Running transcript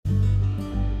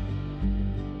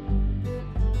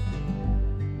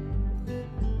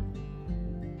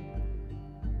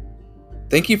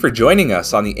Thank you for joining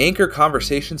us on the Anchor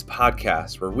Conversations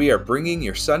podcast, where we are bringing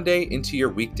your Sunday into your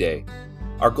weekday.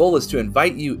 Our goal is to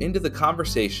invite you into the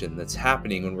conversation that's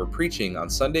happening when we're preaching on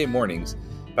Sunday mornings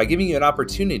by giving you an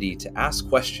opportunity to ask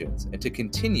questions and to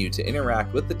continue to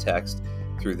interact with the text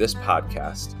through this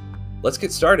podcast. Let's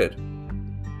get started.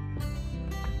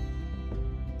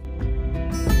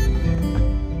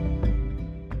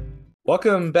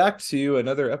 Welcome back to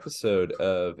another episode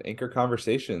of Anchor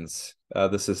Conversations.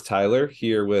 This is Tyler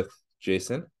here with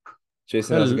Jason.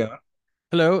 Jason, how's it going?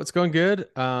 Hello, it's going good.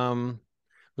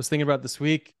 Was thinking about this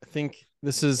week. I think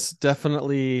this is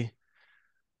definitely,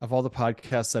 of all the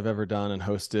podcasts I've ever done and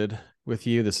hosted with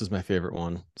you, this is my favorite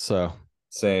one. So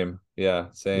same,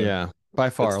 same. Yeah, by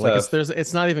far.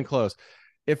 It's not even close.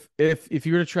 If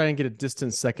you were to try and get a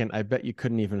distant second, I bet you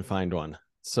couldn't even find one.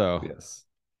 So yes,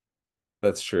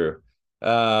 that's true.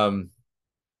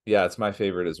 It's my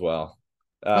favorite as well.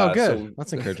 Good. So,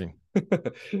 that's encouraging.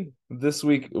 This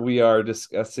week we are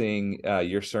discussing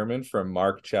your sermon from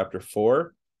Mark chapter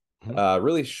 4.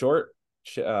 Really short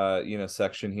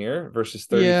section here, verses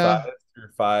 35 through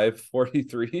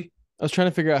 5:43. I was trying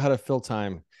to figure out how to fill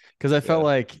time because I felt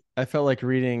like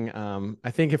reading.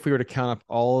 I think if we were to count up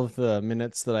all of the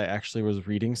minutes that I actually was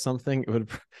reading something,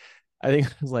 I think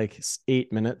it was like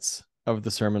 8 minutes of the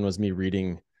sermon was me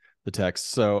reading the text.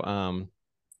 So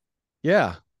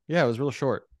it was real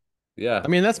short. Yeah, I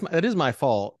mean, that is my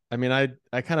fault. I mean,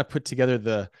 I kind of put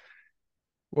together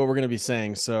what we're going to be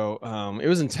saying. So it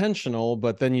was intentional,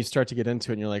 but then you start to get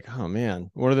into it and you're like, oh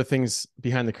man. One of the things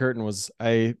behind the curtain was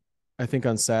I think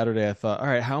on Saturday I thought, all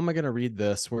right, how am I going to read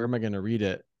this? Where am I going to read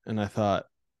it? And I thought,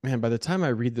 man, by the time I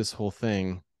read this whole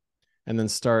thing and then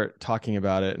start talking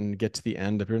about it and get to the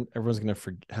end, everyone's going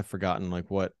to have forgotten like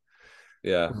where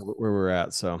we're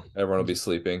at. So everyone will be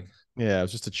sleeping. Yeah, it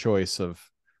was just a choice of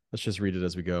let's just read it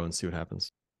as we go and see what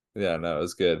happens. Yeah, no, it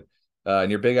was good.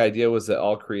 And your big idea was that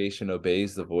all creation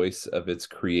obeys the voice of its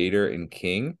creator and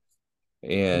king.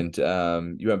 And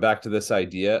you went back to this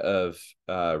idea of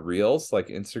reels, like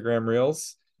Instagram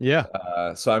reels. Yeah.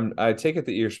 So I take it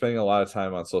that you're spending a lot of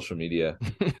time on social media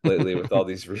lately with all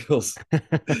these reels,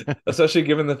 especially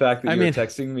given the fact that you were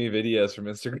texting me videos from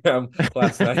Instagram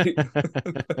last night.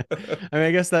 I mean,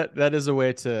 I guess that is a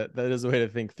way to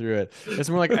think through it. It's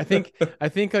more like I think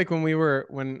like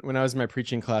when I was in my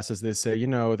preaching classes, they say,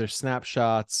 there's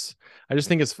snapshots. I just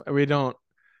think we don't,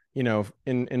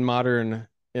 in modern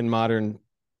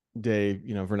day,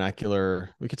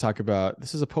 vernacular, we could talk about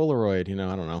this is a Polaroid,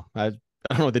 I don't know.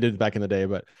 I don't know what they did back in the day,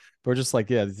 but we're just like,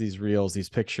 these reels, these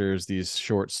pictures, these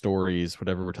short stories,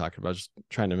 whatever we're talking about, just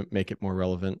trying to make it more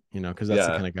relevant, because that's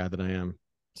the kind of guy that I am.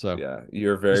 So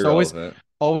you're very relevant.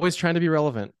 Always trying to be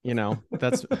relevant.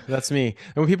 That's me.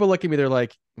 And when people look at me, they're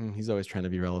like, he's always trying to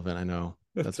be relevant. I know.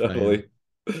 That's totally.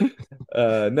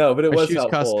 No, but it was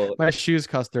helpful. My shoes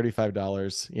cost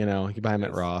 $35. You can buy them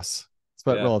at Ross. It's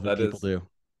what relevant people do.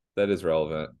 That is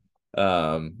relevant.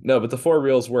 No, but the 4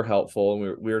 reels were helpful,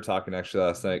 and we were talking actually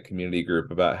last night community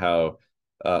group about how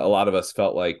a lot of us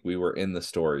felt like we were in the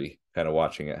story kind of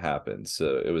watching it happen,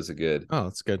 so it was a good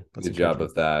that's good job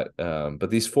of that. But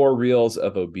these 4 reels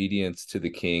of obedience to the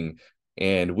king,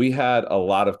 and we had a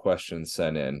lot of questions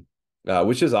sent in,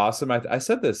 which is awesome. I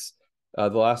said this the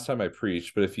last time I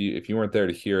preached, but if you weren't there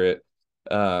to hear it,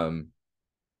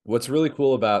 what's really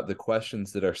cool about the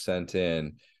questions that are sent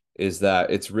in is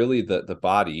that it's really the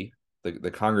body,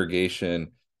 the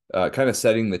congregation, kind of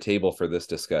setting the table for this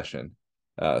discussion,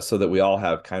 so that we all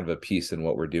have kind of a piece in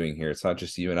what we're doing here. It's not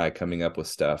just you and I coming up with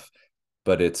stuff,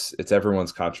 but it's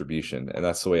everyone's contribution, and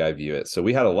that's the way I view it. So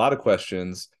we had a lot of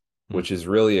questions, which is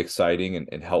really exciting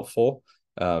and helpful.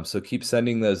 So keep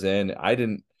sending those in.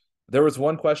 There was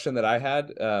one question that I had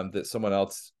that someone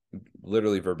else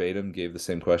literally verbatim gave the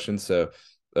same question. So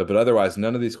but otherwise,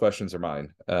 none of these questions are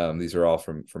mine. These are all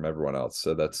from everyone else.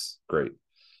 So that's great.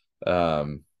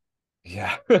 I'm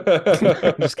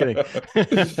just kidding.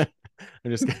 I'm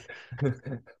just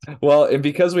kidding. Well, and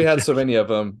because we had so many of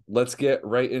them, let's get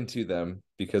right into them,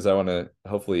 because I want to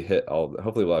hopefully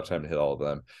we'll have time to hit all of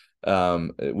them.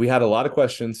 We had a lot of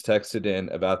questions texted in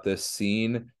about this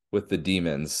scene with the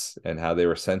demons and how they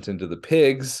were sent into the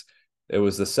pigs. It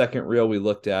was the second reel we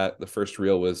looked at. The first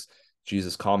reel was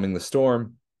Jesus calming the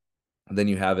storm. And then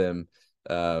you have him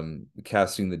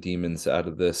casting the demons out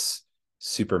of this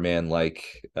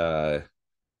Superman-like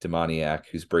demoniac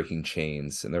who's breaking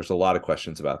chains. And there's a lot of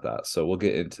questions about that. So we'll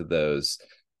get into those.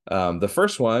 The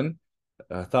first one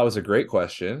I thought was a great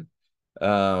question.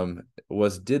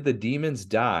 Was, did the demons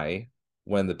die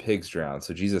when the pigs drowned?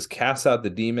 So Jesus casts out the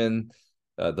demon,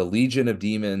 the legion of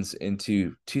demons,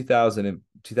 into 2,000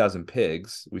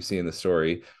 pigs we see in the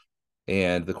story.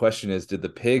 And the question is, did the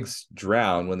pigs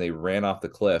drown when they ran off the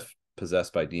cliff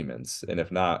possessed by demons? And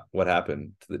if not, what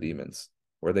happened to the demons?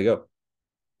 Where'd they go?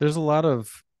 There's a lot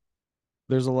of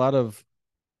there's a lot of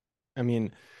I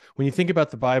mean, when you think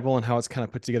about the Bible and how it's kind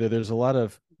of put together, there's a lot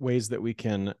of ways that we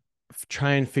can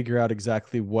try and figure out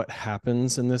exactly what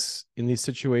happens in these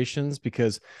situations,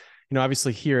 because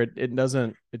obviously here it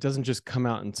doesn't just come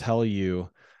out and tell you,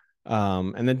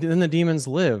 and then the demons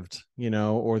lived,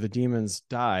 or the demons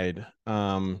died.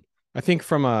 I think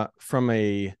from a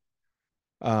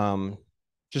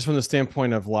just from the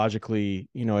standpoint of logically,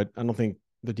 I don't think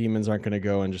the demons aren't going to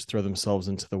go and just throw themselves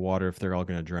into the water if they're all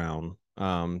going to drown.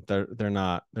 They're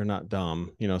not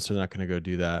dumb, so they're not going to go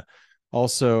do that.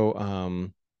 Also,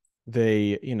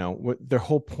 they, what their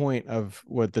whole point of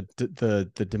what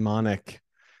the demonic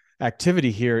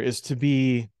activity here is to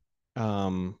be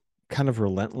kind of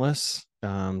relentless,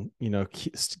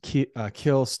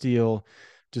 kill, steal,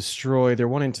 destroy. They're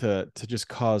wanting to just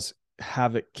cause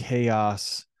havoc,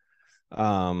 chaos.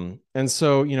 And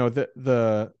so,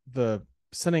 the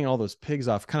sending all those pigs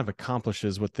off kind of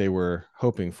accomplishes what they were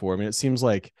hoping for. I mean, it seems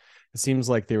like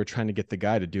they were trying to get the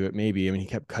guy to do it. Maybe, I mean, he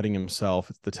kept cutting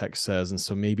himself, the text says, and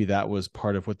so maybe that was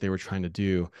part of what they were trying to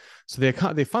do. So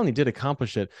they finally did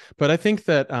accomplish it. But I think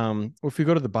that if we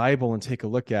go to the Bible and take a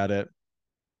look at it,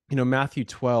 Matthew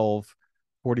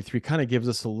 12:43 kind of gives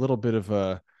us a little bit of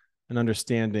an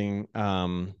understanding.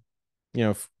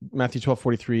 Matthew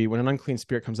 12:43, when an unclean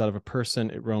spirit comes out of a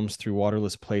person, it roams through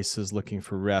waterless places looking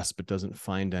for rest, but doesn't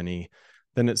find any.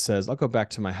 Then it says, I'll go back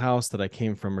to my house that I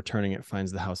came from. Returning, it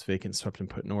finds the house vacant, swept, and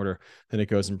put in order. Then it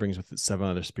goes and brings with it 7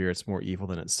 other spirits more evil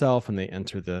than itself, and they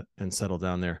enter and settle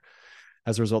down there.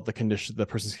 As a result, the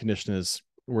person's condition is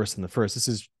worse than the first. This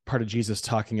is part of Jesus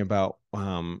talking about,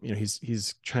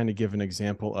 he's trying to give an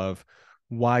example of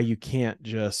why you can't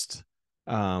just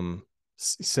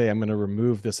say, I'm going to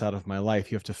remove this out of my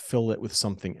life. You have to fill it with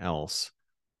something else.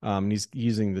 And he's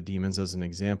using the demons as an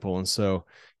example. And so,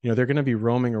 they're going to be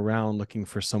roaming around looking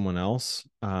for someone else,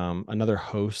 another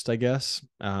host, I guess.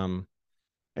 And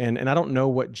I don't know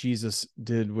what Jesus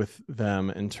did with them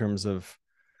in terms of,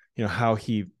 how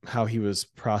he was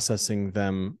processing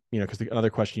them, because the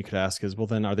other question you could ask is, well,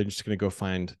 then are they just going to go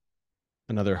find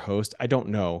another host? I don't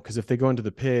know, because if they go into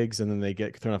the pigs and then they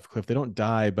get thrown off a cliff, they don't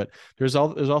die. But there's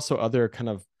also other kind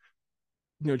of,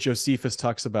 Josephus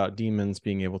talks about demons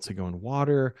being able to go in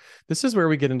water. This is where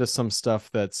we get into some stuff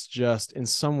that's just, in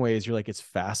some ways, you're like, it's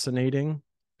fascinating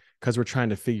because we're trying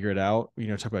to figure it out.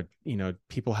 Talk about,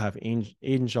 people have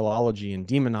angelology and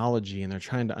demonology, and they're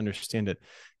trying to understand it.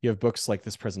 You have books like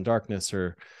This Present Darkness,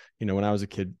 or, when I was a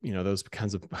kid, those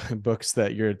kinds of books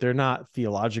that they're not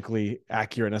theologically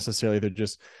accurate necessarily. They're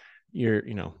just,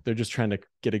 they're just trying to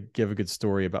give a good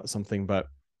story about something. But,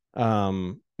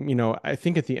 I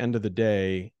think at the end of the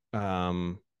day,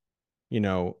 they're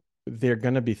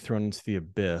going to be thrown into the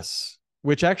abyss,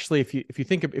 which actually,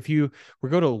 if you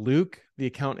go to Luke, the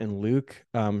account in Luke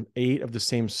 8 of the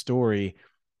same story,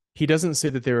 he doesn't say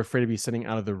that they were afraid to be sending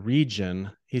out of the region.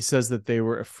 He says that they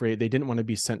were afraid, they didn't want to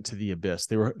be sent to the abyss.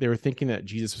 They were thinking that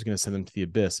Jesus was going to send them to the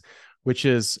abyss, which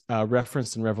is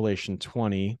referenced in Revelation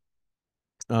 20,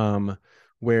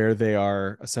 where they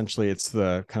are essentially, it's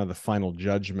the kind of the final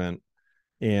judgment.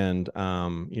 And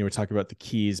we're talking about the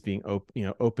keys being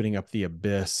opening up the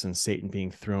abyss and Satan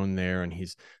being thrown there, and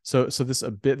he's so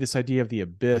this idea of the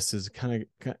abyss is kind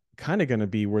of going to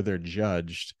be where they're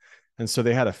judged. And so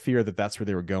they had a fear that that's where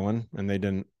they were going, and they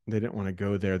didn't want to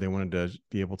go there. They wanted to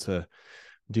be able to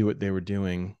do what they were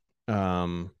doing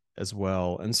as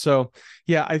well. And so,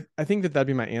 yeah, I think that'd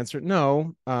be my answer.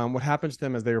 No, what happened to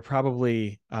them is they were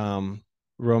probably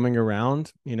roaming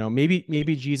around.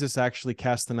 Maybe Jesus actually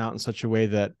cast them out in such a way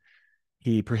that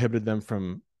he prohibited them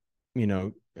from,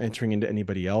 entering into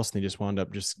anybody else, and they just wound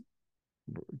up just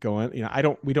going.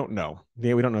 We don't know.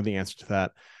 We don't know the answer to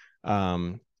that.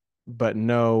 But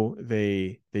no,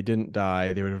 they didn't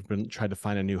die. They would have been tried to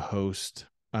find a new host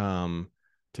to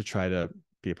try to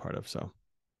be a part of. So,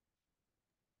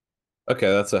 Okay,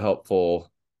 that's a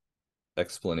helpful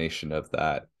explanation of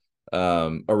that.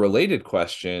 A related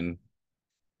question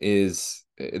is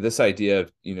this idea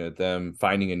of them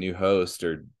finding a new host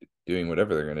or doing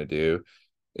whatever they're going to do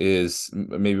is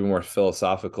maybe more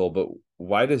philosophical, but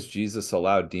why does Jesus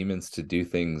allow demons to do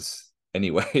things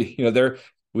anyway?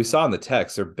 We saw in the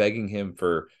text they're begging him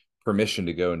for permission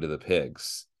to go into the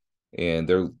pigs, and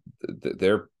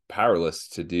they're powerless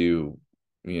to do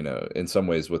in some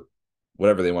ways with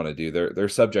whatever they want to do. They're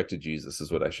subject to Jesus,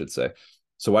 is what I should say.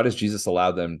 So why does Jesus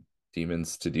allow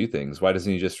demons to do things? Why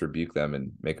doesn't he just rebuke them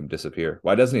and make them disappear?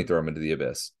 Why doesn't he throw them into the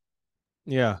abyss?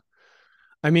 Yeah,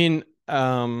 I mean,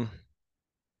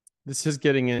 this is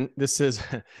getting in. This is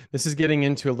this is getting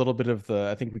into a little bit of the.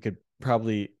 I think we could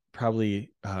probably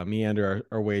meander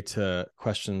our way to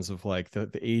questions of like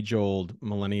the age old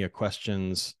millennia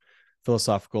questions,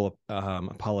 philosophical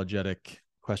apologetic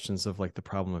questions of like the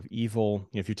problem of evil.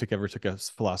 You know, if you ever took a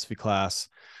philosophy class,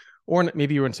 or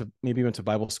maybe you went to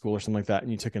Bible school or something like that,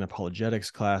 and you took an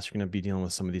apologetics class, you're going to be dealing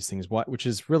with some of these things. Which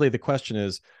is really the question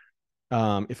is,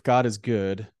 if God is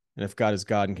good, and if God is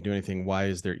God and can do anything, why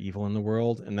is there evil in the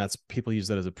world? And that's, people use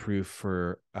that as a proof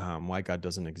for why God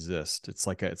doesn't exist. It's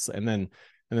like and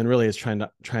then really it's trying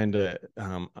to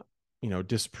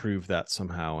disprove that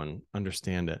somehow and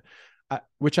understand it.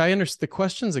 Which I understand. The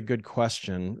question's a good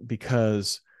question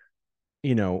because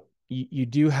you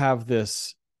do have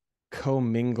this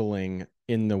commingling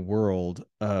in the world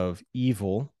of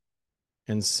evil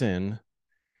and sin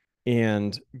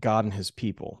and God and his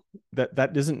people.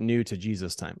 That isn't new to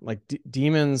Jesus' time. Like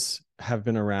demons have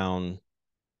been around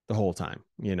the whole time.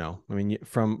 I mean,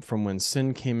 from when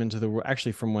sin came into the world,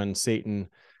 actually from when Satan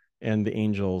and the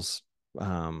angels,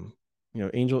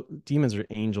 demons are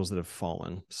angels that have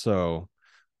fallen. So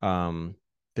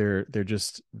they're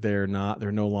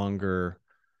no longer,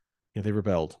 they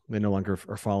rebelled. They no longer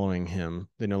are following him.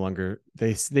 They no longer,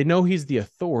 they know he's the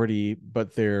authority,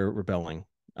 but they're rebelling.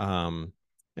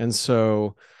 And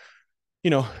so,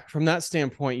 from that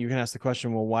standpoint, you can ask the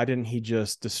question, well, why didn't he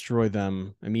just destroy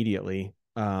them immediately?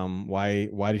 Why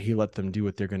did he let them do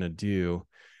what they're going to do?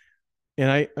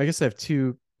 And I guess I have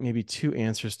maybe two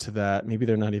answers to that. Maybe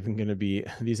they're not even going to be,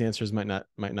 these answers might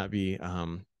not be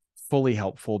fully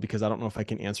helpful, because I don't know if I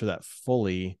can answer that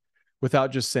fully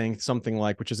without just saying something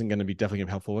like, which isn't going to be definitely going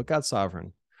to be helpful, but God's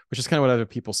sovereign, which is kind of what other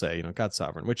people say, God's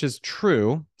sovereign, which is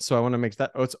true. So I want to make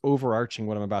that, it's overarching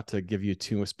what I'm about to give you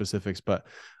two specifics, but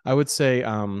I would say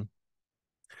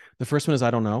the first one is I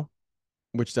don't know,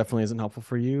 which definitely isn't helpful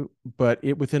for you. But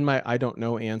within my I don't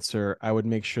know answer, I would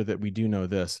make sure that we do know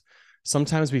this.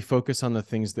 Sometimes we focus on the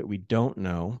things that we don't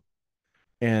know,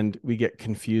 and we get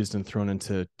confused and thrown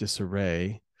into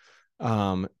disarray.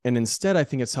 And instead, I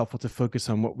think it's helpful to focus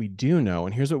on what we do know.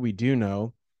 And here's what we do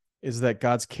know is that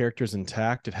God's character is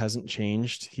intact. It hasn't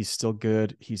changed. He's still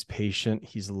good. He's patient.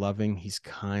 He's loving. He's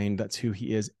kind. That's who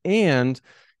he is. And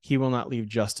he will not leave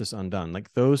justice undone.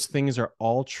 Like, those things are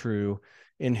all true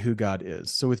in who God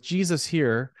is. So with Jesus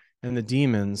here and the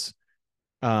demons,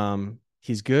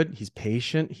 he's good. He's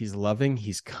patient. He's loving.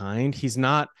 He's kind. He's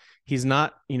not,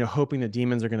 hoping the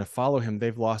demons are going to follow him.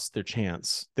 They've lost their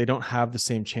chance. They don't have the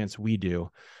same chance we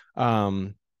do.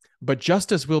 But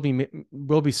justice will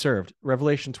be served.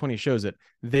 Revelation 20 shows it.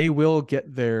 They will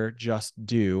get their just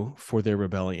due for their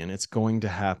rebellion. It's going to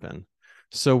happen.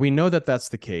 So we know that that's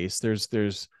the case.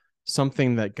 There's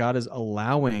something that God is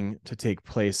allowing to take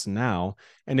place now.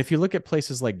 And if you look at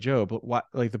places like Job,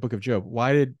 like the book of Job,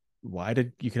 why did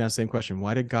you can ask the same question?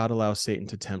 Why did God allow Satan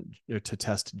to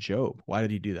test Job? Why did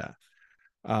he do that?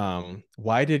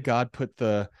 Why did God put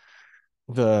the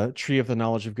tree of the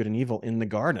knowledge of good and evil in the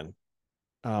garden?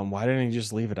 Why didn't he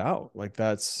just leave it out? Like,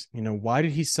 that's, why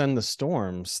did he send the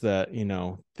storms that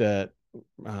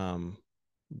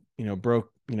broke,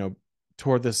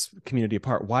 tore this community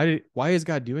apart? Why is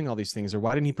God doing all these things? Or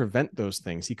why didn't he prevent those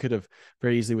things? He could have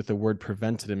very easily, with the word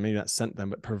prevented, and maybe not sent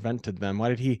them, but prevented them. Why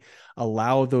did he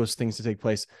allow those things to take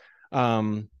place?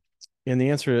 And the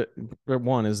answer,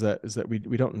 one, is that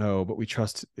we don't know, but we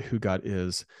trust who God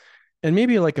is. And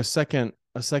maybe like a second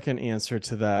answer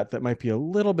to that might be a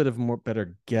little bit of more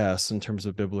better guess in terms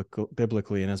of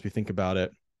biblically, and as we think about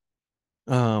it,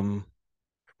 when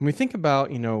we think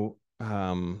about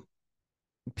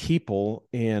people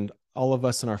and all of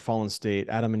us in our fallen state,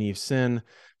 Adam and Eve sin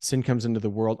comes into the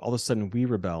world, all of a sudden we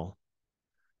rebel.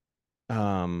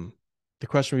 The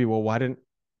question would be, well, why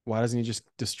doesn't he just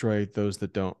destroy those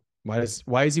that don't?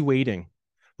 Why is he waiting?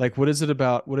 Like, what is it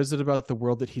about the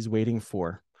world that he's waiting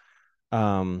for?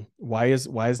 Why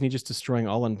isn't he just destroying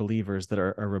all unbelievers that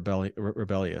are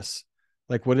rebellious?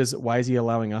 Like, why is he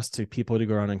allowing people to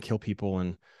go around and kill people?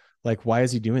 And like, why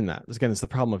is he doing that? Again, it's the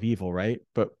problem of evil, right?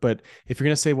 But if you're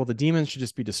going to say, well, the demons should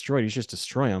just be destroyed, he should just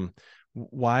destroy them.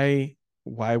 Why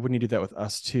wouldn't he do that with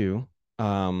us too?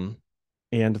 And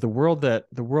the world that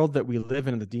we live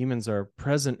in and the demons are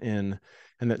present in,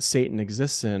 and that Satan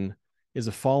exists in, is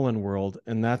a fallen world,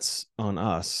 and that's on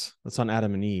us. That's on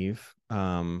Adam and Eve.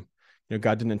 God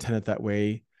didn't intend it that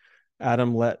way.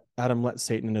 Adam let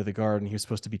Satan into the garden. He was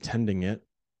supposed to be tending it.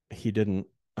 He didn't.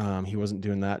 He wasn't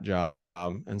doing that job.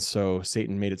 And so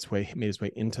Satan made his way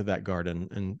into that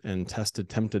garden and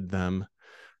tempted them.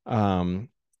 And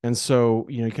so,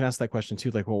 you can ask that question too,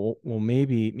 like, well,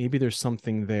 maybe there's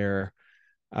something there,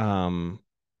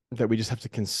 that we just have to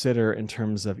consider in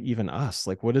terms of even us.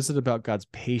 Like, what is it about God's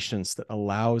patience that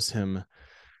allows him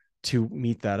to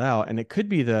mete that out? And it could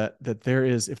be that there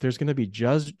is, if there's going to be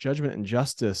judgment and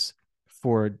justice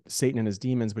for Satan and his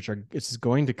demons, which are, it's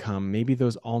going to come, maybe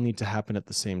those all need to happen at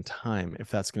the same time. If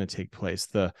that's going to take place,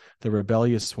 the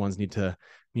rebellious ones need to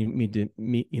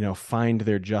find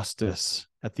their justice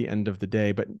at the end of the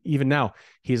day. But even now,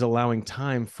 he's allowing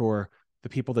time for the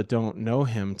people that don't know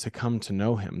him to come to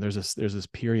know him. There's this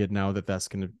period now that's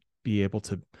going to be able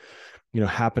to,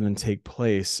 happen and take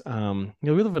place.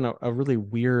 We live in a really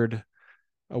weird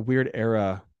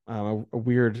era, a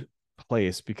weird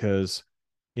place, because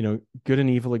good and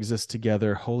evil exist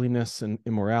together, holiness and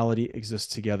immorality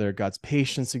exist together, God's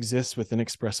patience exists with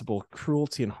inexpressible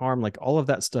cruelty and harm. Like, all of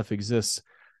that stuff exists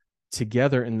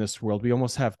together in this world. We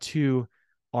almost have two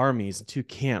armies, two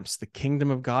camps: the kingdom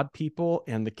of God people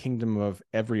and the kingdom of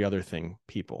every other thing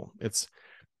people. It's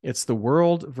the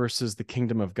world versus the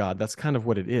kingdom of God. That's kind of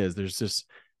what it is. There's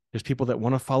people that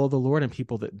want to follow the Lord and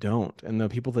people that don't. And the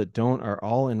people that don't are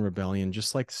all in rebellion,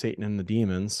 just like Satan and the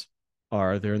demons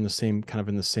are. They're in the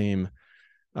same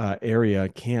area,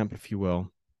 camp, if you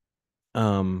will.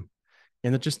 And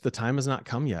the time has not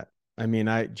come yet. I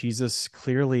mean, Jesus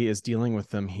clearly is dealing with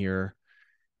them here.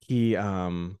 He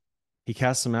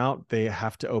casts them out. They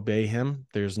have to obey him.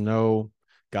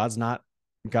 God's not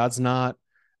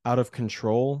out of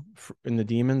control in the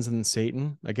demons and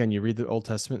Satan. Again, you read the Old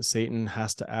Testament, Satan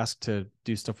has to ask to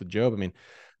do stuff with Job. I mean,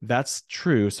 that's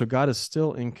true. So God is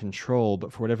still in control,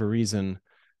 but for whatever reason,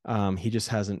 he just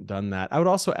hasn't done that. I would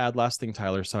also add, last thing,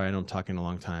 Tyler, sorry, I know I'm talking a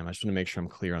long time. I just want to make sure I'm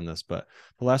clear on this, but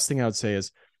the last thing I would say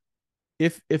is,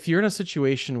 if you're in a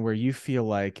situation where you feel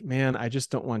like, man, I just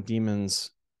don't want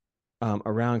demons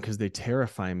around because they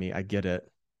terrify me, I get it.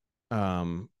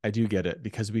 I do get it,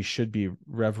 because we should be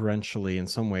reverentially, in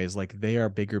some ways, like, they are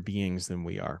bigger beings than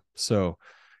we are. So,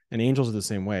 and angels are the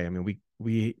same way. I mean,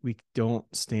 we don't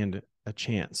stand a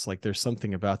chance. Like, there's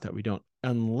something about that we don't,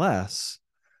 unless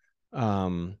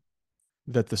that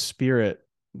the spirit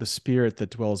that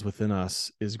dwells within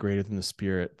us is greater than the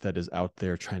spirit that is out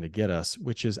there trying to get us,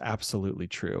 which is absolutely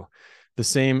true. The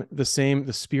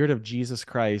spirit of Jesus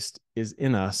Christ is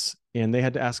in us, and they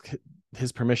had to ask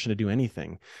his permission to do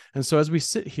anything. And so as we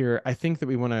sit here, I think that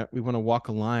we want to walk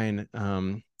a line,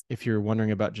 if you're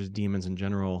wondering about just demons in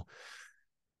general,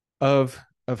 of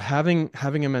having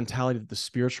a mentality that the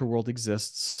spiritual world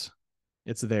exists.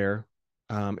 It's there.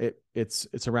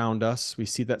 It's around us. We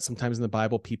see that sometimes in the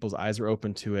Bible, people's eyes are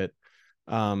open to it.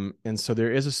 And so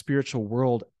there is a spiritual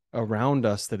world around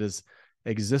us that is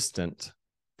existent,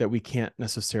 that we can't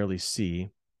necessarily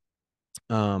see.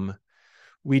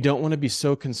 We don't want to be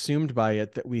so consumed by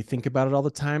it that we think about it all the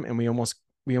time, and we almost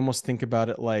think about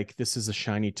it like this is a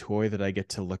shiny toy that I get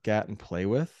to look at and play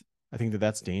with. I think that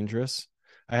that's dangerous.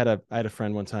 I had a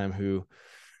friend one time who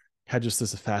had just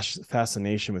this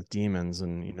fascination with demons,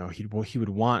 and he would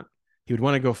want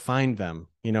to go find them.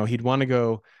 He'd want to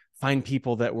go find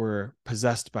people that were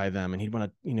possessed by them, and he'd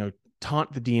want to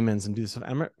taunt the demons and do this. I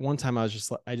remember one time I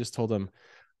just told him,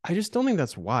 I just don't think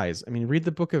that's wise. I mean, read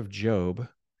the book of Job.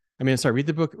 Read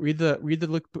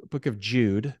the book of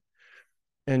Jude,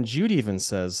 and Jude even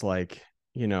says, like,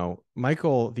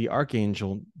 Michael the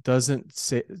archangel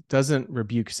doesn't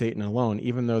rebuke Satan alone,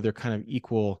 even though they're kind of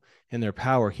equal in their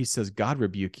power. He says, God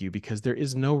rebuke you, because there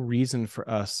is no reason for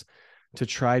us to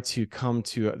try to come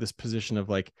to this position of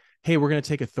like, hey, we're going to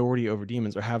take authority over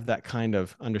demons, or have that kind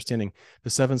of understanding. The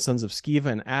 7 sons of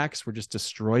Sceva and Acts were just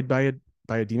destroyed by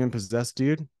a demon possessed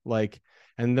dude. Like,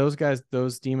 and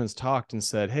those demons talked and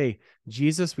said, hey,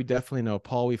 Jesus, we definitely know.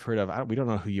 Paul, we've heard of. We don't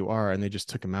know who you are. And they just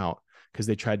took him out because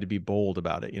they tried to be bold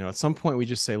about it. At some point we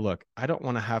just say, look, I don't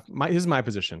want to have this is my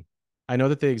position. I know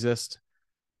that they exist.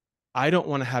 I don't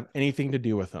want to have anything to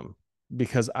do with them,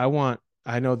 because I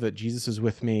know that Jesus is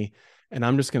with me, and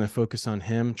I'm just going to focus on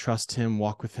him, trust him,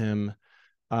 walk with him.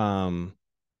 And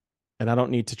I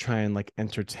don't need to try and like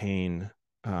entertain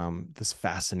this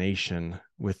fascination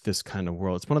with this kind of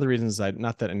world. It's one of the reasons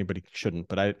not that anybody shouldn't,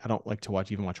 but I don't like to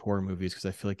watch horror movies, because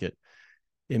I feel like it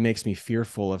makes me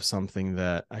fearful of something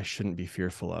that I shouldn't be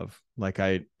fearful of.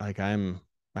 I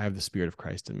have the Spirit of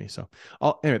Christ in me. So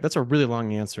anyway, that's a really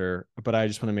long answer, but I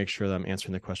just want to make sure that I'm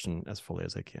answering the question as fully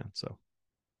as I can. So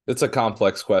it's a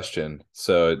complex question,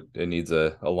 so it needs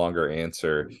a longer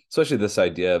answer, especially this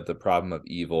idea of the problem of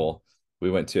evil. We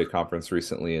went to a conference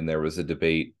recently, and there was a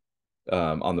debate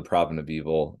on the problem of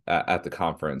evil at the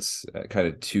conference, kind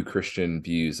of 2 Christian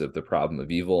views of the problem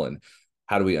of evil and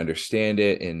how do we understand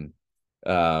it. And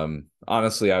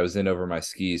honestly, I was in over my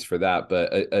skis for that,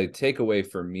 but a takeaway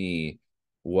for me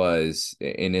was,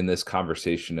 and in this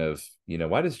conversation of,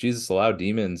 why does Jesus allow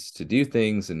demons to do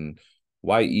things, and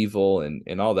why evil,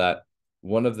 and all that,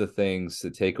 one of the things, the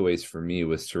takeaways for me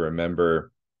was to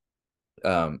remember,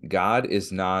 God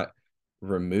is not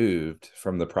removed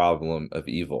from the problem of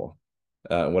evil.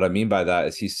 What I mean by that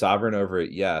is he's sovereign over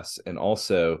it, yes, and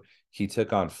also he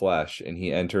took on flesh and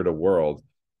he entered a world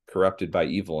corrupted by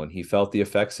evil, and he felt the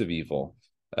effects of evil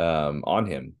on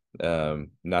him.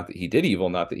 Not that he did evil,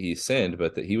 not that he sinned,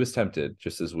 but that he was tempted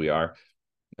just as we are.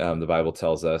 The Bible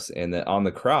tells us, and that on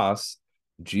the cross,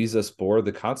 Jesus bore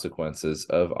the consequences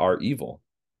of our evil.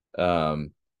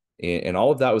 Um, and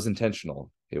all of that was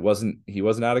intentional. He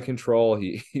wasn't out of control.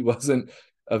 He wasn't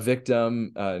a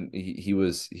victim. He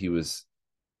was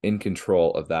in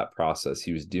control of that process.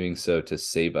 He was doing so to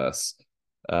save us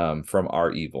from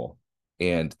our evil.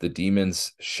 And the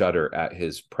demons shudder at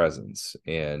his presence,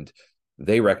 and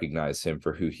they recognize him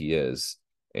for who he is.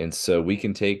 And so we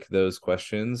can take those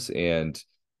questions and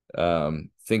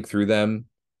think through them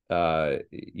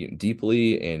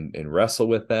deeply, and wrestle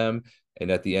with them.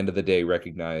 And at the end of the day,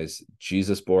 recognize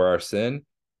Jesus bore our sin.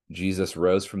 Jesus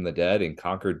rose from the dead and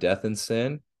conquered death and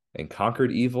sin and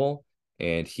conquered evil,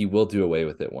 and he will do away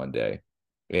with it one day.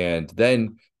 And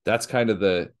then that's kind of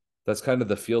the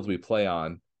field we play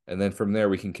on. And then from there,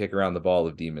 we can kick around the ball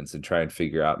of demons and try and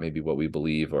figure out maybe what we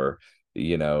believe, or,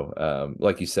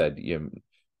 like you said,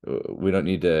 we don't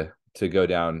need to go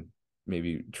down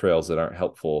maybe trails that aren't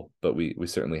helpful, but we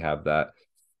certainly have that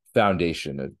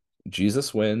foundation of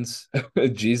Jesus wins.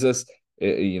 Jesus,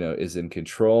 is in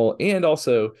control, and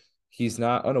also he's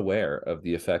not unaware of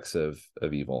the effects of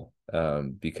evil,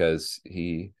 because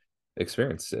he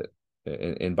experienced it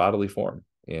in bodily form,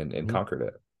 and conquered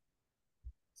it.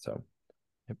 So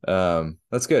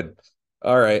that's good.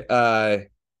 All right.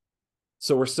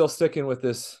 So we're still sticking with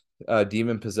this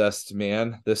demon possessed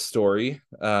man, this story,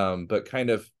 but kind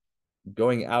of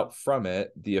going out from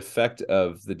it, the effect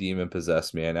of the demon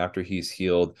possessed man after he's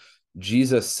healed.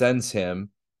 Jesus sends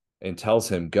him and tells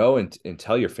him, go and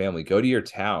tell your family, go to your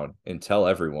town and tell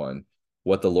everyone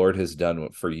what the Lord has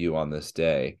done for you on this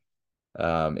day.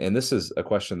 And this is a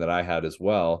question that I had as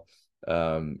well.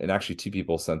 And actually 2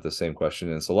 people sent the same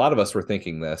question. And so a lot of us were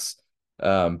thinking this,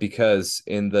 because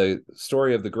in the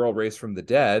story of the girl raised from the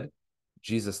dead,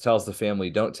 Jesus tells the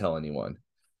family, don't tell anyone.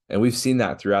 And we've seen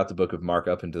that throughout the book of Mark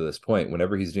up until this point.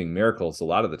 Whenever he's doing miracles, a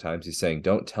lot of the times he's saying,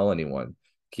 don't tell anyone,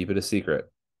 keep it a secret.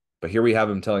 But here we have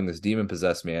him telling this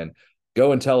demon-possessed man,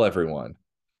 go and tell everyone.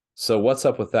 So what's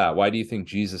up with that? Why do you think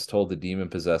Jesus told the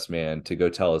demon-possessed man to go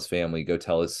tell his family, go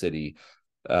tell his city?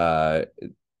 But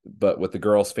with the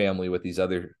girl's family, with these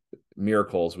other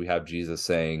miracles, we have Jesus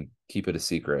saying, keep it a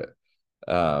secret.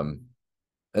 And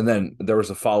then there was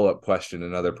a follow-up question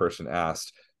another person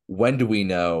asked, when do we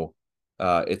know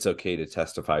it's okay to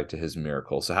testify to his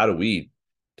miracle? So how do we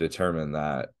determine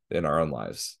that in our own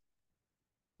lives?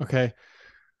 Okay.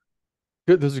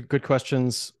 Good. Those are good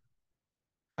questions.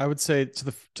 I would say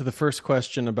to the first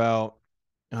question about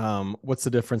what's the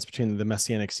difference between the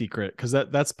messianic secret, because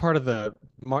that's part of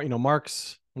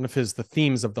Mark's, one of the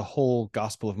themes of the whole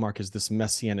Gospel of Mark is this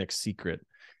messianic secret.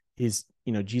 Is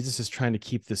Jesus is trying to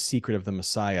keep the secret of the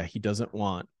Messiah. He doesn't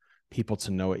want people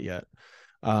to know it yet.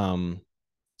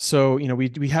 So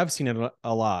we have seen it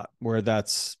a lot where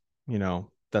that's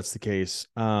the case.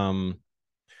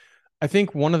 I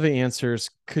think one of the answers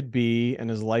could be,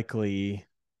 and is likely,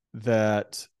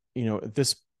 that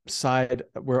this side,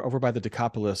 where over by the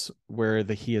Decapolis, where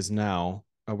he is now,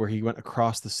 where he went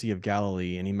across the Sea of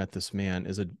Galilee and he met this man,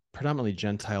 is a predominantly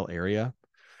Gentile area.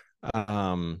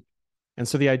 And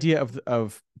so the idea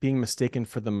of being mistaken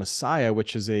for the Messiah,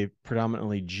 which is a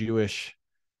predominantly Jewish,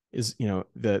 is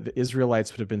the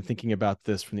Israelites would have been thinking about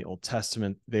this from the Old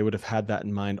Testament. They would have had that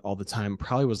in mind all the time.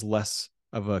 Probably was less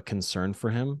of a concern for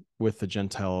him with the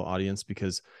Gentile audience,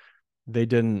 because they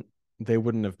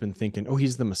wouldn't have been thinking, oh,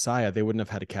 he's the Messiah. They wouldn't have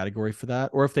had a category for that.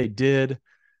 Or if they did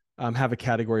have a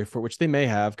category for, which they may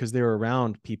have because they were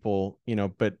around people,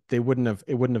 but it wouldn't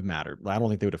have mattered. I don't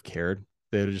think they would have cared.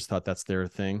 They would have just thought that's their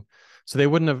thing. So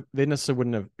they necessarily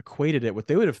wouldn't have equated it. What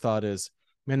they would have thought is,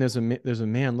 man, there's a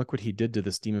man, look what he did to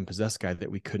this demon possessed guy that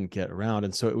we couldn't get around.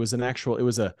 And so it was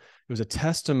a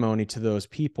testimony to those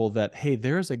people that, hey,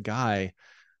 there's a guy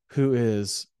who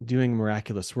is doing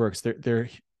miraculous works.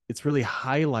 It's really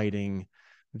highlighting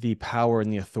the power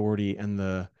and the authority and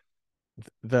the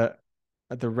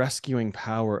rescuing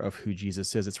power of who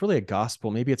Jesus is. It's really a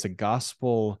gospel. Maybe it's a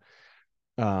gospel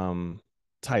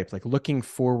type, like looking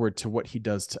forward to what he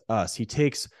does to us. He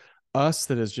takes us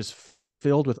that is just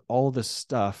filled with all this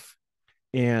stuff,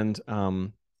 and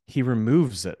he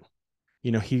removes it.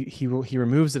 he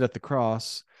removes it at the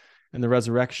cross, and the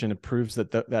resurrection, it proves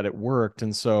that it worked.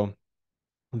 And so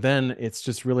then it's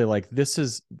just really like, this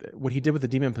is what he did with the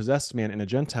demon possessed man in a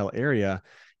Gentile area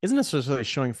isn't necessarily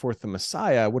showing forth the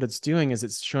Messiah. What it's doing is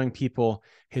it's showing people,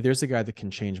 hey, there's a guy that can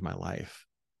change my life.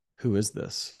 Who is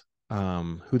this?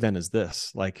 Who then is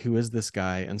this? Like, who is this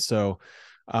guy? And so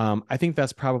I think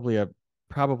that's probably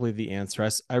the answer.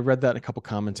 I read that in a couple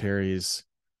commentaries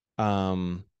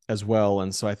as well.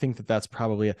 And so I think that's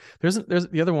probably it. There's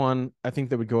the other one I think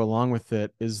that would go along with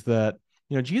it is that,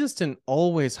 Jesus didn't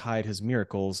always hide his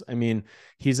miracles. I mean,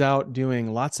 he's out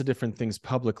doing lots of different things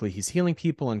publicly. He's healing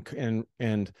people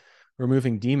and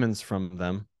removing demons from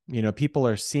them. People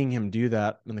are seeing him do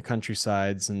that in the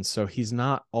countrysides. And so he's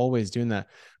not always doing that.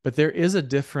 But there is a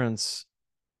difference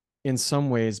in some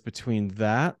ways between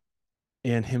that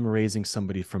and him raising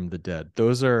somebody from the dead.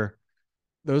 Those are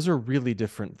really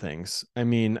different things. I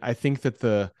mean, I think that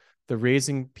the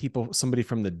raising somebody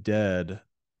from the dead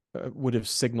would have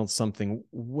signaled something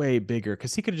way bigger,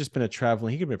 because he could have just been he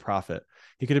could have been a prophet.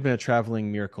 He could have been a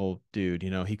traveling miracle dude.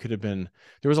 He could have been,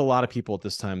 there was a lot of people at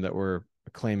this time that were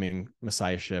claiming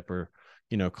messiahship or,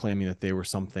 claiming that they were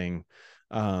something.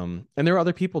 And there were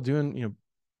other people doing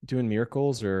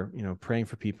miracles or, praying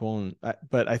for people.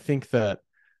 But I think that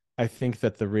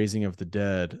the raising of the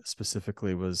dead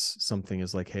specifically was something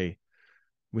is like, hey,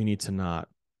 we need to not.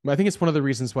 I think it's one of the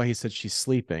reasons why he said she's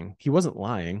sleeping. He wasn't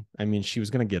lying. I mean, she was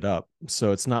going to get up.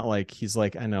 So it's not like he's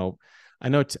like, I know.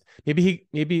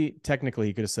 Maybe technically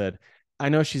he could have said, I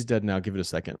know she's dead now. Give it a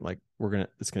second. Like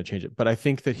it's going to change it. But I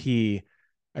think what he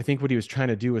was trying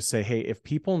to do was say, hey, if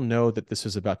people know that this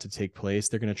is about to take place,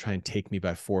 they're going to try and take me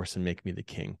by force and make me the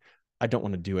king. I don't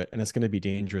want to do it. And it's going to be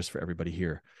dangerous for everybody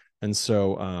here. And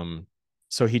so,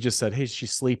 so he just said, hey,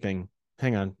 she's sleeping.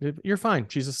 Hang on. You're fine.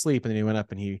 She's asleep. And then he went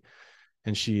up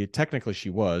and she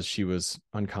was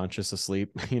unconscious,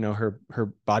 asleep.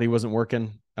 Her body wasn't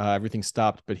working. Everything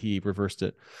stopped, but he reversed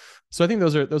it. So I think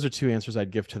those are two answers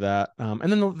I'd give to that.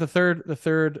 And then the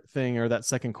third thing, or that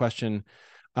second question,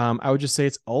 I would just say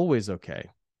it's always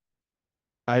okay.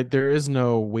 There is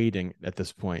no waiting at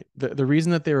this point. The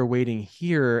reason that they were waiting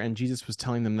here, and Jesus was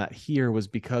telling them that here, was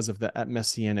because of that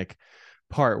messianic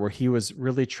part where he was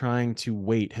really trying to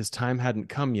wait. His time hadn't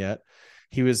come yet.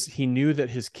 He knew that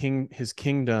his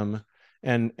kingdom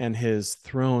and his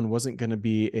throne wasn't going to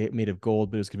be made of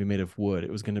gold, but it was going to be made of wood.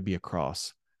 It was going to be a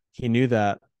cross. He knew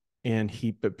that,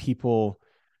 but people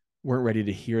weren't ready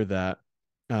to hear that,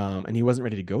 and he wasn't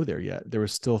ready to go there yet. There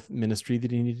was still ministry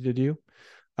that he needed to do.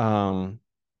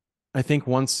 I think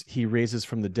once he raises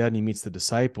from the dead and he meets the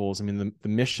disciples, I mean, the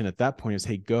mission at that point is,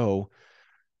 hey, go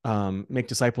make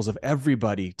disciples of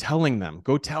everybody,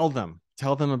 go tell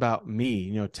them about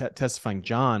me, testifying.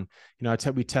 John,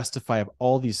 we testify of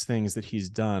all these things that he's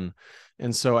done.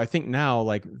 And so I think now,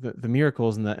 like the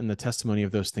miracles and the testimony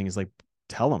of those things, like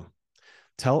tell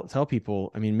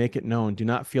people, I mean, make it known. Do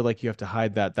not feel like you have to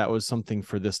hide that. That was something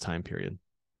for this time period.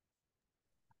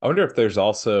 I wonder if there's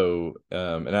also,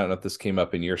 and I don't know if this came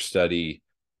up in your study,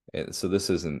 and so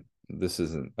this isn't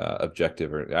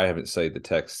objective, or I haven't studied the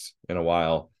text in a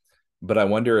while, but I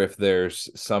wonder if there's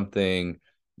something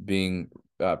being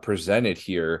presented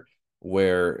here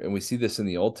where, and we see this in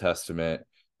the Old Testament,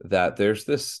 that there's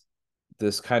this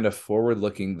kind of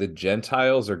forward-looking, the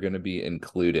Gentiles are going to be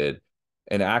included,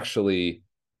 and actually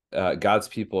God's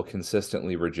people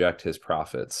consistently reject his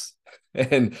prophets.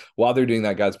 And while they're doing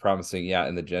that, God's promising, yeah,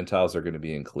 and the Gentiles are going to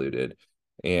be included.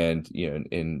 And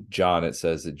in John it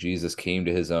says that Jesus came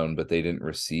to his own, but they didn't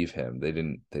receive him. They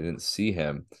didn't see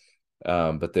him.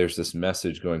 But there's this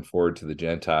message going forward to the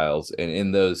Gentiles, and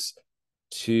in those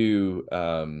two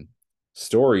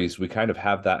stories, we kind of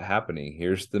have that happening.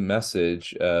 Here's the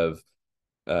message of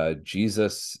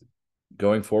Jesus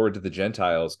going forward to the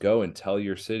Gentiles: go and tell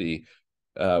your city.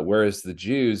 Whereas the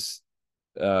Jews,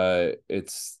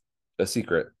 it's a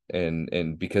secret,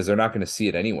 and because they're not going to see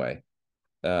it anyway.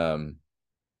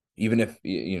 Even if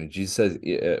Jesus says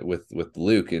with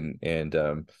Luke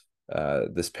and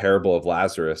this parable of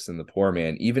Lazarus and the poor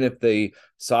man, even if they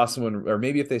saw someone, or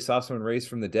maybe if they saw someone raised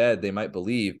from the dead, they might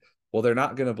believe. Well, they're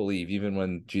not going to believe even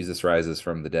when Jesus rises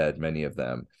from the dead, many of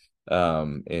them.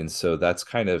 And so that's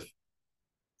kind of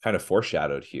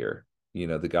foreshadowed here.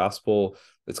 The gospel,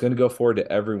 it's going to go forward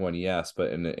to everyone, yes,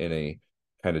 but in a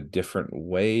kind of different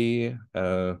way. I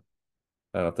don't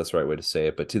know if that's the right way to say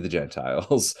it, but to the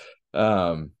Gentiles.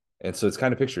 And so it's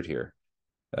kind of pictured here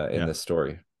in this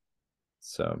story.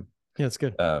 So yeah, it's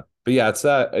good. But yeah, it's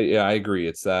that. Yeah, I agree.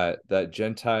 It's that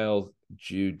Gentile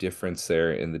Jew difference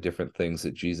there in the different things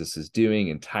that Jesus is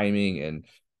doing and timing, and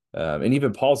And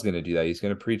even Paul's going to do that. He's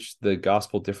going to preach the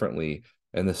gospel differently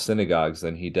in the synagogues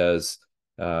than he does,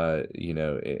 in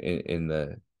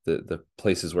the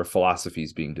places where philosophy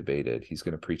is being debated. He's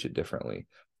going to preach it differently.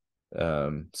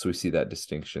 So we see that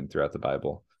distinction throughout the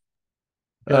Bible.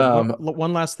 Yeah,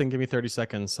 one last thing. Give me 30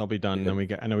 seconds. I'll be done. Yeah. And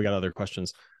then I know we got other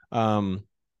questions.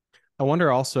 I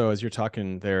wonder also, as you're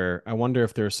talking there, I wonder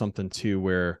if there's something too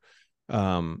where,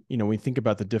 we think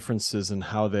about the differences in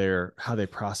how they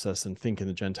process and think in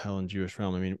the Gentile and Jewish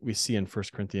realm. I mean, we see in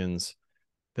First Corinthians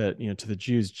that, to the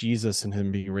Jews, Jesus and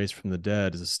him being raised from the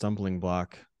dead is a stumbling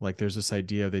block. Like there's this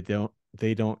idea they don't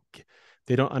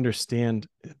understand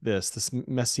this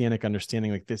messianic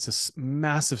understanding. Like this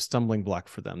massive stumbling block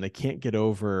for them. They can't get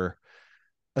over.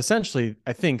 Essentially,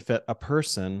 I think that a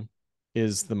person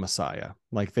is the Messiah.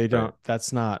 Like they don't. Right.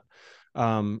 That's not.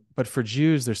 But for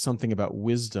Jews, there's something about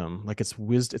wisdom. Like it's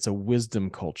a wisdom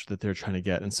culture that they're trying to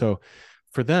get. And so,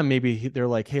 for them, maybe they're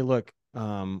like, hey, look,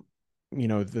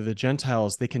 the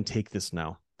Gentiles, they can take this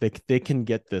now. They can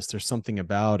get this. There's something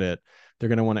about it. They're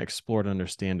going to want to explore and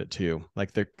understand it too.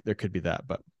 Like there could be that,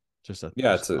 but it's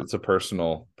a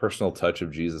personal touch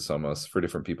of Jesus almost for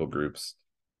different people groups.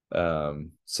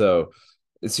 So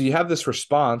you have this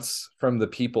response from the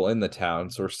people in the town.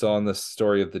 So we're still on this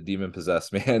story of the demon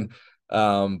possessed man.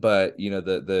 But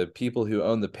the people who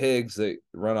own the pigs that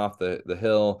run off the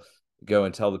hill go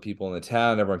and tell the people in the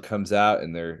town. Everyone comes out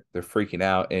and they're freaking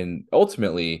out, and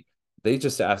ultimately they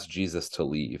just ask Jesus to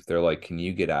leave. They're like, can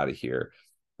you get out of here?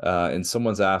 And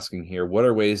someone's asking here, what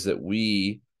are ways that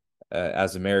we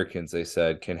as Americans, they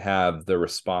said, can have the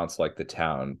response like the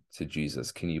town to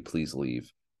Jesus? Can you please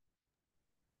leave?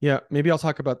 Yeah, maybe I'll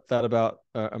talk about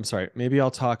that maybe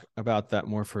I'll talk about that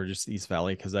more for just East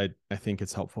Valley, because I think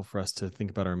it's helpful for us to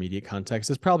think about our immediate context.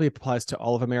 This probably applies to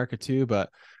all of America too, but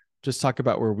just talk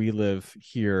about where we live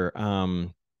here.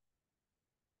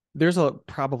 There's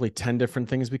probably 10 different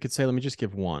things we could say. Let me just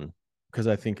give one, because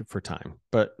I think for time.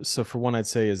 But so for one, I'd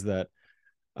say is that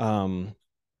when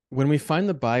we find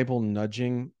the Bible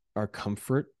nudging our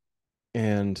comfort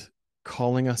and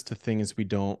calling us to things we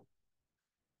don't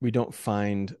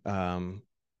find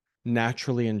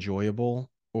naturally enjoyable,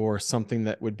 or something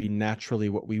that would be naturally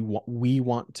what we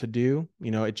want to do,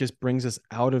 it just brings us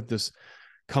out of this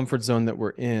comfort zone that we're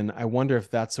in. I wonder if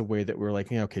that's a way that we're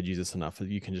like, okay, Jesus, enough.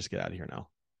 You can just get out of here now.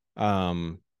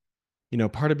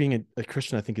 Part of being a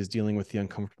Christian, I think, is dealing with the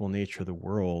uncomfortable nature of the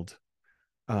world,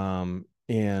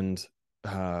 and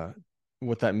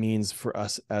what that means for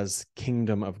us as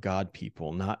kingdom of God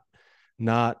people,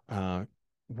 not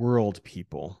world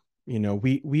people.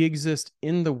 We exist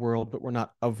in the world, but we're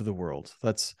not of the world.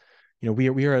 That's,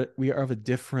 we are of a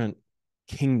different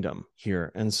kingdom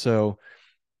here. And so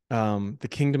the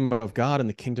kingdom of God and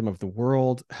the kingdom of the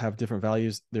world have different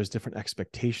values. There's different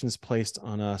expectations placed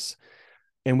on us.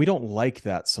 And we don't like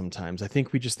that sometimes. I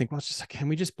think we just think, well, can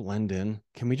we just blend in?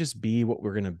 Can we just be what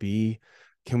we're going to be?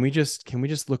 Can we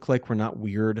just look like we're not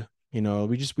weird? We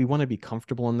want to be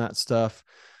comfortable in that stuff.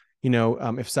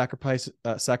 If sacrifice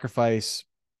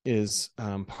is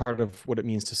part of what it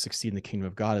means to succeed in the kingdom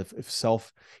of God. If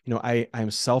self,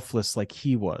 I'm selfless like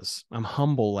he was. I'm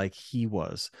humble like he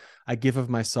was. I give of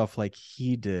myself like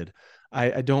he did.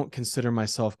 I don't consider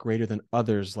myself greater than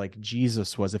others like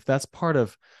Jesus was. If that's part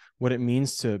of what it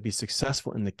means to be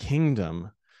successful in the kingdom,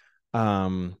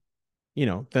 then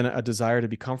a desire to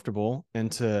be comfortable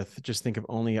and to just think of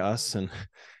only us, and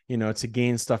to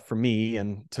gain stuff for me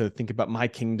and to think about my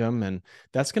kingdom. And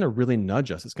that's going to really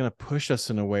nudge us. It's going to push us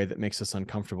in a way that makes us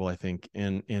uncomfortable, I think.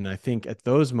 And I think at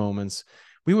those moments,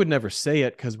 we would never say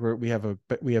it because we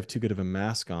have too good of a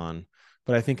mask on.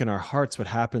 But I think in our hearts, what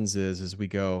happens is we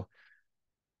go,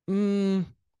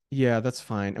 yeah, that's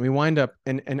fine. And we wind up,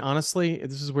 and honestly,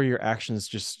 this is where your actions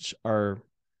just are,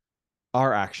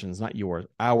 our actions, not yours,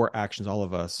 our actions, all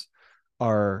of us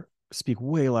speak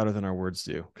way louder than our words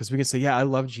do. Because we can say, yeah, I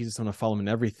love Jesus, I want to follow him in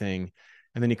everything.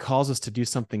 And then he calls us to do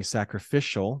something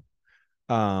sacrificial.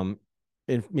 And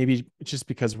maybe it's just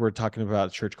because we're talking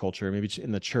about church culture, maybe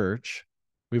in the church,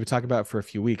 we've been talking about it for a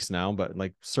few weeks now, but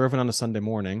like serving on a Sunday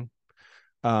morning,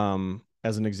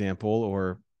 as an example,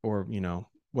 or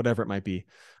whatever it might be,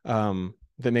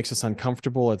 that makes us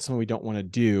uncomfortable. It's something we don't want to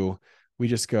do. We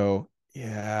just go,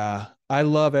 yeah, I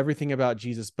love everything about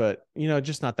Jesus, but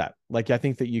just not that. Like, I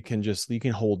think that you can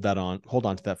hold on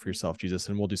to that for yourself, Jesus,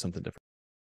 and we'll do something different.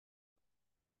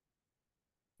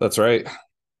 That's right.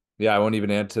 Yeah, I won't even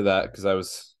add to that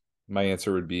because my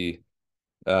answer would be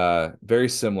very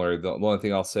similar. The only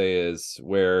thing I'll say is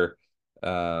where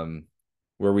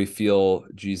we feel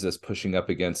Jesus pushing up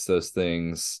against those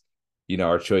things,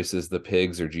 our choice is the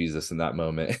pigs or Jesus in that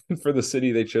moment. For the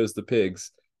city, they chose the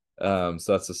pigs. So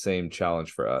that's the same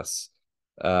challenge for us.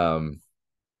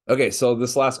 Okay, so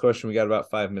this last question, we got about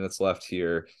 5 minutes left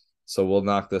here, so we'll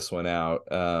knock this one out,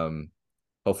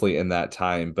 hopefully in that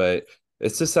time. But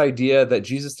it's this idea that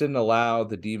Jesus didn't allow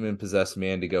the demon-possessed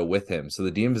man to go with him. So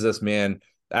the demon-possessed man,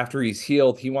 after he's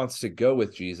healed, he wants to go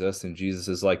with Jesus, and Jesus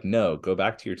is like, no, go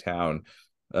back to your town.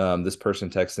 This person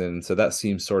texts in, so that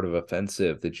seems sort of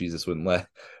offensive that Jesus wouldn't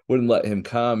let him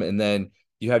come. And then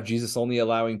you have Jesus only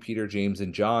allowing Peter, James,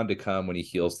 and John to come when he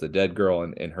heals the dead girl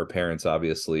and her parents,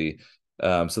 obviously.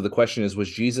 So the question is,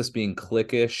 was Jesus being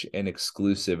cliquish and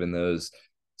exclusive in those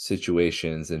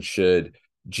situations? And should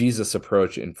Jesus'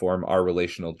 approach inform our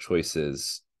relational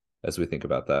choices as we think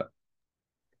about that?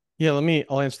 Yeah,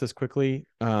 I'll answer this quickly.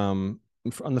 On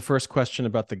the first question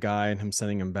about the guy and him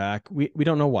sending him back, we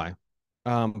don't know why.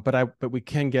 But we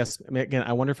can guess. I mean, again,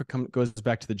 I wonder if it goes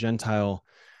back to the Gentile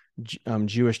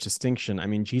Jewish distinction. I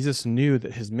mean, Jesus knew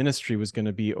that his ministry was going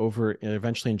to be over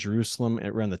eventually in Jerusalem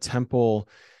around the temple.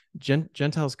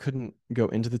 Gentiles couldn't go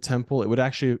into the temple. It would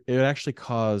actually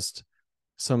caused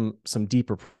some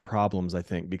deeper problems, I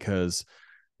think, because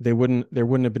they wouldn't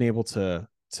have been able to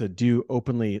do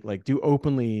openly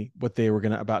what they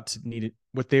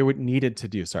were needed to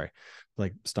do. Sorry,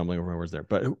 like stumbling over my words there,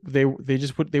 but they would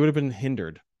have been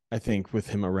hindered, I think, with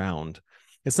him around.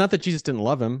 It's not that Jesus didn't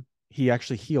love him. He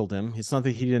actually healed him. It's not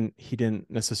that he didn't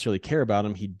necessarily care about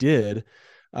him. He did.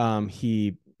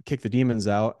 He kicked the demons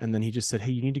out, and then he just said,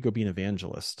 hey, you need to go be an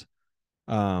evangelist.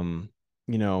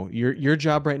 Your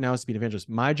job right now is to be an evangelist.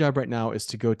 My job right now is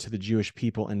to go to the Jewish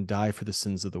people and die for the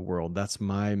sins of the world. That's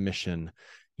my mission.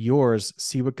 Yours,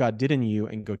 see what God did in you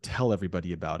and go tell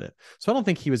everybody about it. So I don't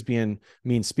think he was being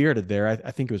mean-spirited there.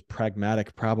 I think it was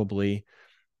pragmatic, probably,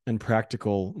 and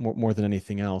practical more than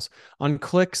anything else. On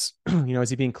cliques, is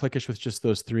he being cliquish with just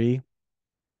those three?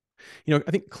 I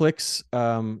think cliques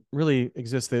really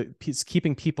exist. That it's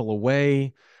keeping people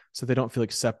away so they don't feel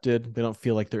accepted. They don't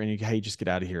feel like they're in. Hey, just get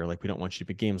out of here. Like, we don't want you to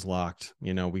be games locked.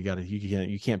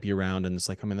 You can't be around. And it's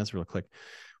like, I mean, that's a real clique.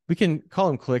 We can call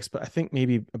them cliques, but I think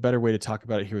maybe a better way to talk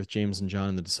about it here with James and John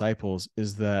and the disciples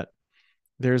is that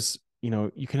there's,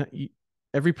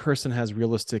 every person has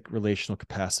realistic relational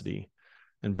capacity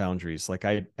and boundaries. Like,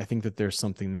 I think that there's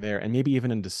something there, and maybe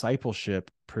even in discipleship,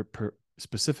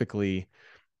 specifically,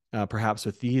 perhaps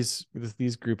with these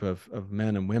group of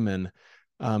men and women,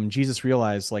 Jesus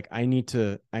realized, like, I need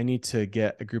to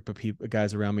get a group of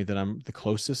guys around me that I'm the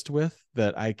closest with,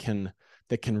 that can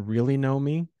really know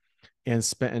me,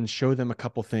 and show them a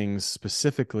couple things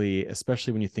specifically,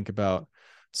 especially when you think about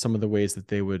some of the ways that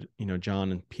they would,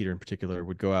 John and Peter in particular,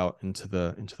 would go out into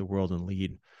the world and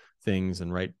lead things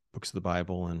and write books of the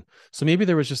Bible. And so maybe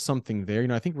there was just something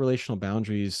there. I think relational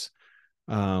boundaries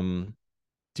do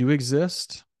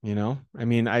exist. I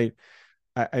mean, I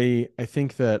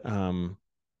think that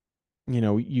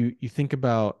you think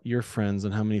about your friends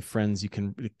and how many friends you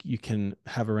can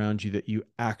have around you that you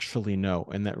actually know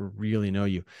and that really know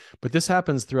you. But this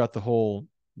happens throughout the whole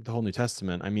New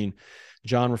Testament. I mean,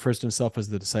 John refers to himself as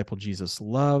the disciple Jesus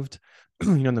loved.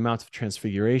 In the Mount of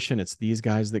Transfiguration, it's these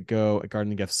guys that go. At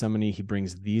Garden of Gethsemane, he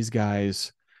brings these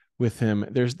guys with him.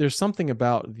 There's something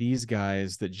about these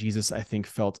guys that Jesus, I think,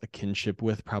 felt a kinship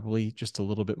with, probably just a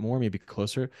little bit more, maybe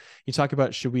closer. You talk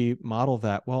about, should we model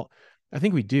that? Well, I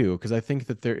think we do, because I think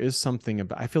that there is something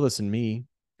about, I feel this in me.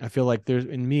 I feel like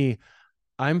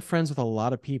I'm friends with a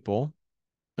lot of people,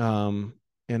 and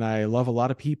I love a lot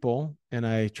of people, and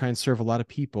I try and serve a lot of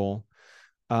people.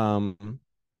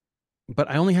 But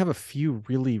I only have a few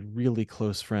really, really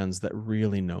close friends that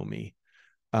really know me.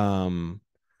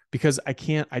 Because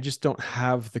I just don't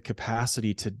have the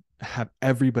capacity to have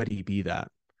everybody be that.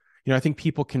 I think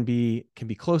people can be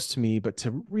close to me, but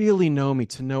to really know me,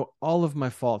 to know all of my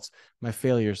faults, my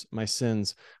failures, my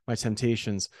sins, my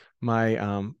temptations,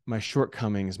 my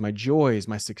shortcomings, my joys,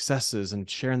 my successes, and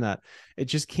sharing that, it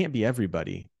just can't be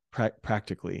everybody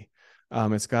practically.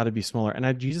 It's got to be smaller.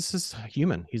 And Jesus is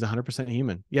human. He's 100%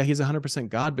 human. Yeah, he's 100%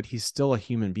 God, but he's still a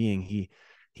human being. He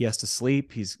has to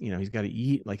sleep. He's got to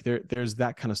eat. Like, there's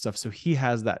that kind of stuff. So he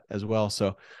has that as well.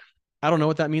 So I don't know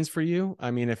what that means for you.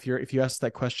 I mean, if you ask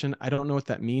that question, I don't know what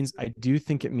that means. I do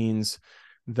think it means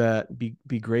that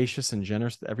be gracious and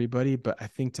generous to everybody. But I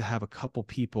think to have a couple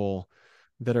people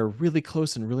that are really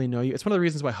close and really know you, it's one of the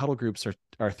reasons why huddle groups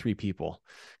are 3 people.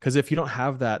 Because if you don't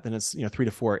have that, then it's 3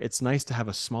 to 4. It's nice to have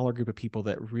a smaller group of people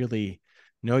that really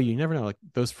know you. You never know, like,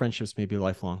 those friendships may be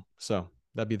lifelong. So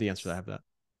that'd be the answer that I have that.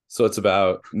 So it's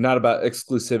not about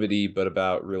exclusivity, but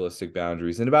about realistic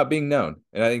boundaries and about being known.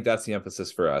 And I think that's the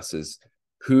emphasis for us, is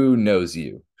who knows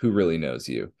you, who really knows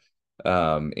you,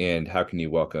 and how can you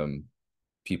welcome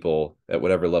people at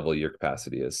whatever level your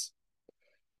capacity is.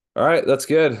 All right, that's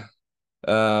good.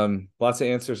 Lots of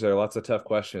answers there, lots of tough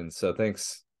questions. So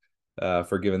thanks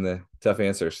for giving the tough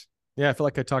answers. Yeah, I feel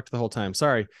like I talked the whole time.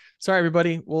 Sorry,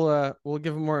 everybody. We'll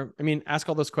give them more. I mean, ask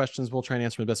all those questions. We'll try and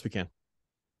answer them the best we can.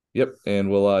 Yep, and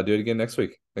we'll do it again next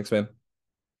week. Thanks, man.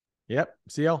 Yep.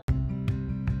 See y'all.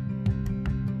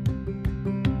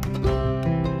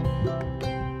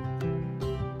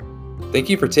 Thank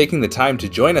you for taking the time to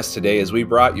join us today as we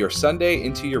brought your Sunday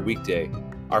into your weekday.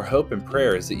 Our hope and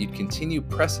prayer is that you'd continue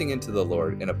pressing into the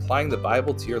Lord and applying the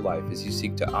Bible to your life as you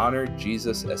seek to honor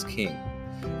Jesus as King.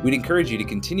 We'd encourage you to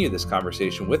continue this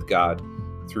conversation with God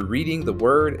through reading the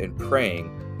Word and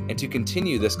praying, and to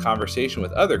continue this conversation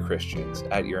with other Christians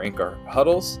at your Anchor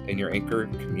huddles and your Anchor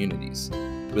communities.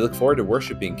 We look forward to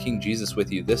worshiping King Jesus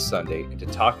with you this Sunday and to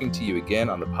talking to you again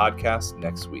on the podcast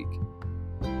next week.